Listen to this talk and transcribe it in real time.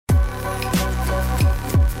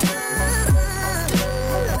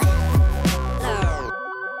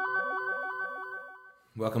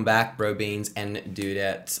Welcome back, bro beans and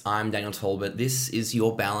dudettes. I'm Daniel Talbot. This is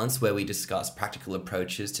Your Balance, where we discuss practical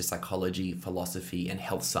approaches to psychology, philosophy, and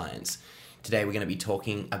health science. Today we're going to be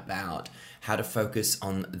talking about how to focus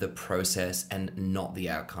on the process and not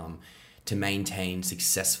the outcome to maintain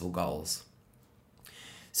successful goals.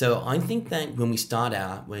 So I think that when we start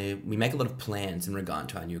out, we make a lot of plans in regard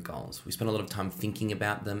to our new goals. We spend a lot of time thinking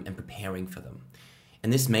about them and preparing for them.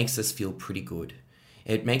 And this makes us feel pretty good.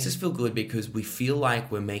 It makes us feel good because we feel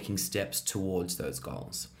like we're making steps towards those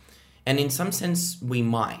goals. And in some sense, we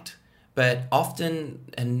might. But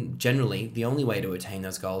often and generally, the only way to attain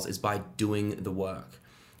those goals is by doing the work.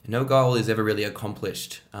 No goal is ever really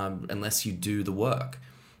accomplished unless you do the work.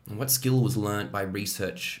 And what skill was learnt by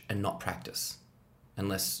research and not practice?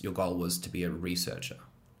 Unless your goal was to be a researcher.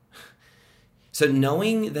 So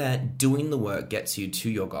knowing that doing the work gets you to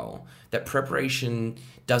your goal, that preparation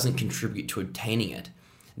doesn't contribute to obtaining it,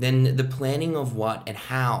 then the planning of what and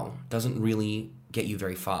how doesn't really get you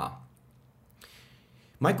very far.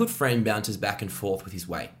 My good friend bounces back and forth with his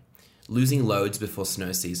weight, losing loads before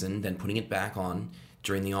snow season, then putting it back on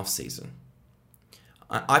during the off season.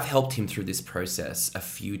 I've helped him through this process a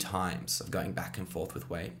few times of going back and forth with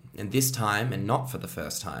weight. And this time, and not for the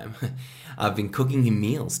first time, I've been cooking him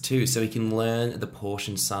meals too, so he can learn the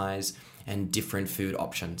portion size and different food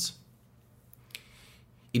options.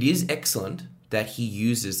 It is excellent that he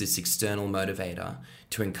uses this external motivator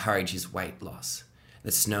to encourage his weight loss,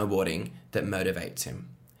 the snowboarding that motivates him.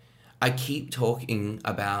 I keep talking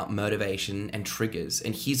about motivation and triggers,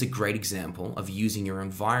 and here's a great example of using your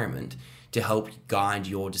environment to help guide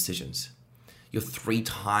your decisions. You're 3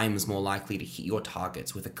 times more likely to hit your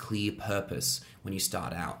targets with a clear purpose when you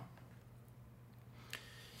start out.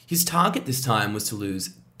 His target this time was to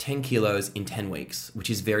lose 10 kilos in 10 weeks, which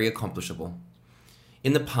is very accomplishable.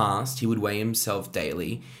 In the past, he would weigh himself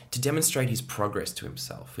daily to demonstrate his progress to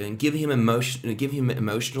himself and give him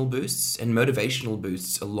emotional boosts and motivational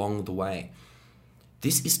boosts along the way.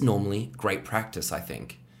 This is normally great practice, I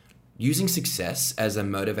think. Using success as a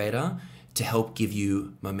motivator to help give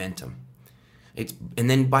you momentum. And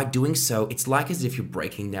then by doing so, it's like as if you're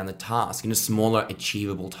breaking down the task into smaller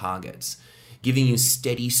achievable targets, giving you a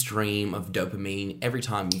steady stream of dopamine every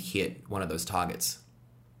time you hit one of those targets.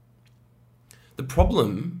 The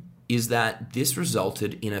problem is that this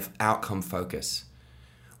resulted in an outcome focus.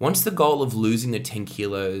 Once the goal of losing the 10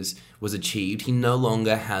 kilos was achieved, he no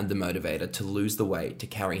longer had the motivator to lose the weight to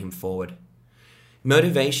carry him forward.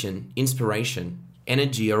 Motivation, inspiration,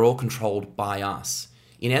 energy are all controlled by us.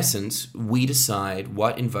 In essence, we decide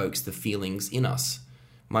what invokes the feelings in us.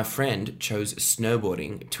 My friend chose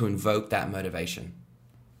snowboarding to invoke that motivation.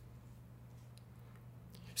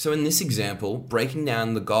 So in this example, breaking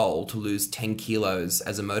down the goal to lose 10 kilos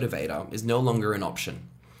as a motivator is no longer an option.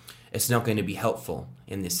 It's not going to be helpful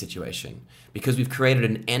in this situation because we've created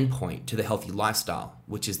an endpoint to the healthy lifestyle,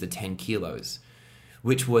 which is the 10 kilos,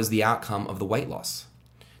 which was the outcome of the weight loss.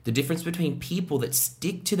 The difference between people that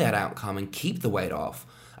stick to that outcome and keep the weight off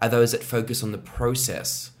are those that focus on the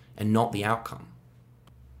process and not the outcome.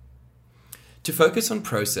 To focus on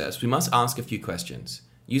process, we must ask a few questions.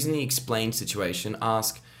 Using the explained situation,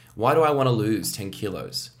 ask, why do I want to lose 10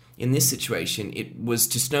 kilos? In this situation, it was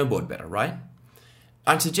to snowboard better, right?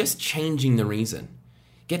 I'd suggest changing the reason.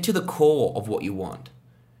 Get to the core of what you want.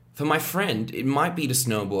 For my friend, it might be to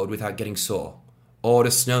snowboard without getting sore, or to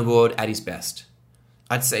snowboard at his best.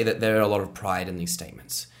 I'd say that there are a lot of pride in these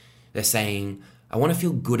statements. They're saying, I want to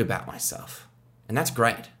feel good about myself. And that's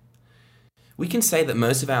great. We can say that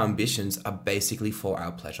most of our ambitions are basically for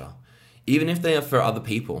our pleasure, even if they are for other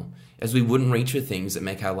people, as we wouldn't reach for things that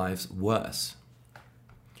make our lives worse.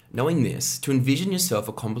 Knowing this, to envision yourself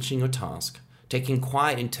accomplishing your task, taking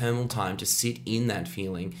quiet internal time to sit in that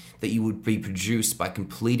feeling that you would be produced by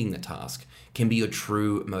completing the task, can be your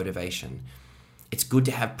true motivation. It's good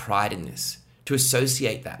to have pride in this, to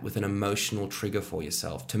associate that with an emotional trigger for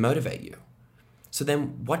yourself to motivate you. So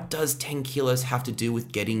then what does 10 kilos have to do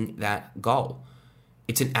with getting that goal?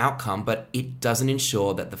 It's an outcome, but it doesn't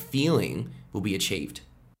ensure that the feeling will be achieved.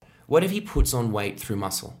 What if he puts on weight through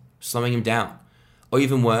muscle, slowing him down? Or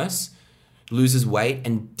even worse, loses weight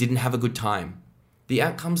and didn't have a good time? The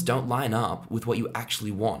outcomes don't line up with what you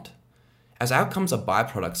actually want. As outcomes are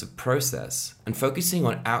byproducts of process, and focusing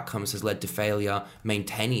on outcomes has led to failure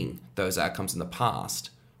maintaining those outcomes in the past,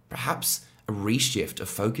 perhaps a reshift of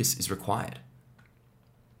focus is required.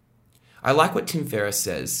 I like what Tim Ferriss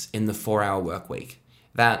says in the 4-Hour Workweek,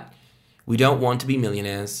 that we don't want to be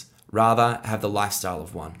millionaires, rather have the lifestyle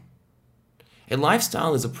of one. A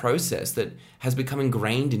lifestyle is a process that has become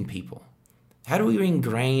ingrained in people. How do we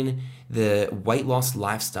ingrain the weight loss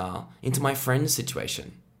lifestyle into my friend's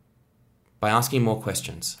situation? By asking more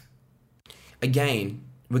questions. Again,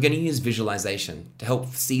 we're going to use visualization to help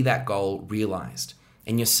see that goal realized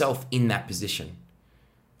and yourself in that position.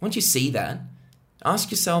 Once you see that,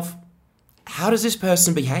 ask yourself, how does this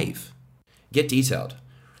person behave? Get detailed.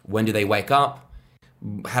 When do they wake up?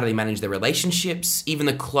 How do they manage their relationships? Even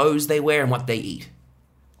the clothes they wear and what they eat.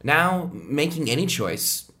 Now, making any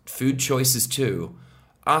choice, food choices too,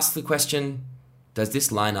 ask the question, does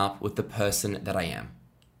this line up with the person that I am?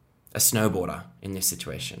 A snowboarder in this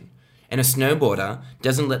situation. And a snowboarder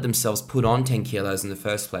doesn't let themselves put on 10 kilos in the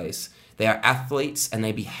first place. They are athletes and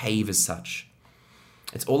they behave as such.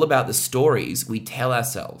 It's all about the stories we tell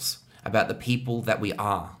ourselves about the people that we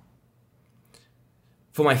are.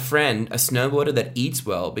 For my friend, a snowboarder that eats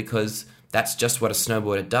well because that's just what a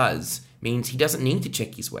snowboarder does means he doesn't need to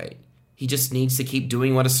check his weight. He just needs to keep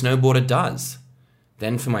doing what a snowboarder does.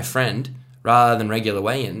 Then for my friend, rather than regular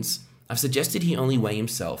weigh-ins, I've suggested he only weigh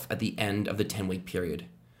himself at the end of the 10-week period,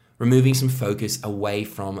 removing some focus away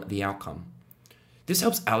from the outcome. This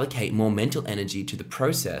helps allocate more mental energy to the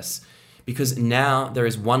process because now there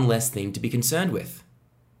is one less thing to be concerned with.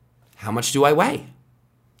 How much do I weigh?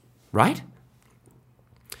 Right?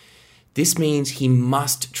 This means he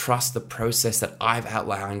must trust the process that I've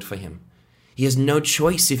outlined for him. He has no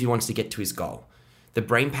choice if he wants to get to his goal. The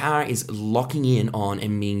brain power is locking in on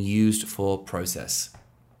and being used for process.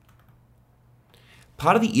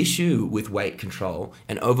 Part of the issue with weight control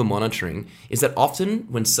and over-monitoring is that often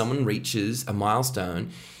when someone reaches a milestone,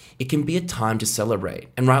 it can be a time to celebrate,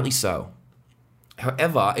 and rightly so.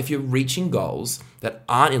 However, if you're reaching goals that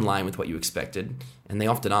aren't in line with what you expected, and they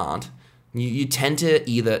often aren't, you tend to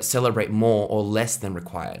either celebrate more or less than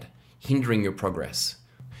required, hindering your progress.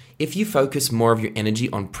 If you focus more of your energy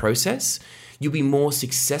on process, you'll be more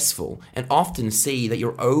successful and often see that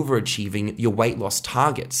you're overachieving your weight loss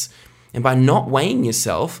targets. And by not weighing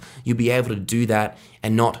yourself, you'll be able to do that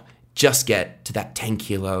and not just get to that 10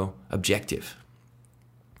 kilo objective.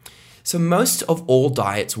 So most of all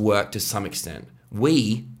diets work to some extent.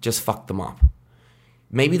 We just fuck them up.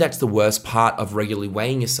 Maybe that's the worst part of regularly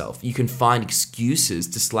weighing yourself. You can find excuses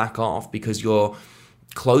to slack off because you're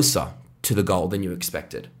closer to the goal than you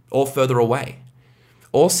expected or further away.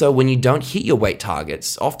 Also, when you don't hit your weight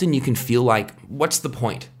targets, often you can feel like, what's the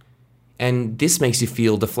point? And this makes you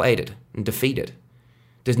feel deflated and defeated.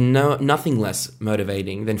 There's nothing less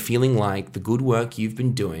motivating than feeling like the good work you've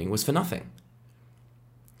been doing was for nothing.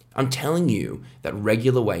 I'm telling you that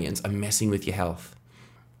regular weigh-ins are messing with your health.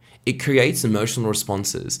 It creates emotional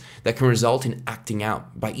responses that can result in acting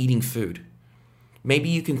out by eating food. Maybe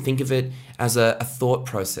you can think of it as a thought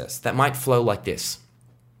process that might flow like this.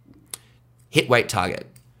 Hit weight target.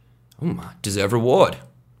 Deserve reward.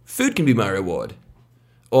 Food can be my reward.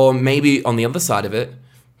 Or maybe on the other side of it,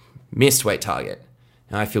 missed weight target.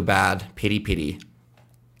 I feel bad, pity.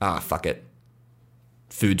 Fuck it.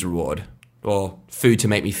 Food's reward. Or food to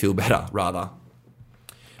make me feel better, rather.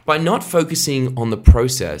 By not focusing on the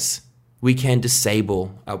process, we can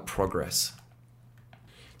disable our progress.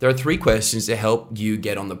 There are 3 questions to help you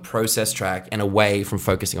get on the process track and away from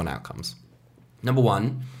focusing on outcomes. Number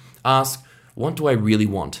 1, ask, what do I really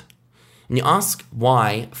want? And you ask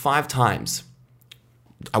why 5 times.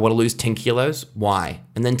 I want to lose 10 kilos. Why?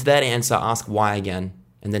 And then to that answer, ask why again.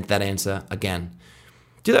 And then to that answer again.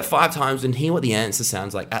 Do that 5 times and hear what the answer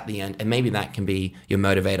sounds like at the end. And maybe that can be your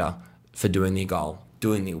motivator for doing the goal,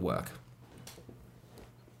 doing the work.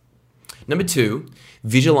 Number 2,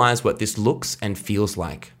 visualize what this looks and feels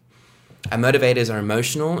like. Our motivators are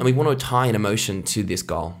emotional and we want to tie an emotion to this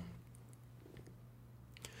goal.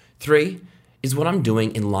 3, is what I'm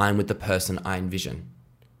doing in line with the person I envision?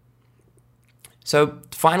 So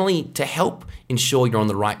finally, to help ensure you're on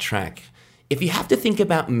the right track, if you have to think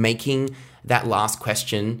about making that last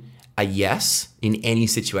question a yes in any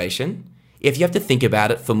situation, if you have to think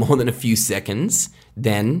about it for more than a few seconds,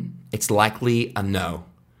 then it's likely a no.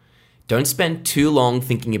 Don't spend too long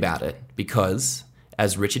thinking about it because,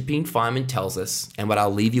 as Richard P. Feynman tells us, and what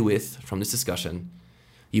I'll leave you with from this discussion,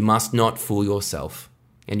 you must not fool yourself,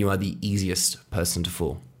 and you are the easiest person to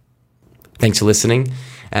fool. Thanks for listening,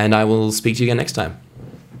 and I will speak to you again next time.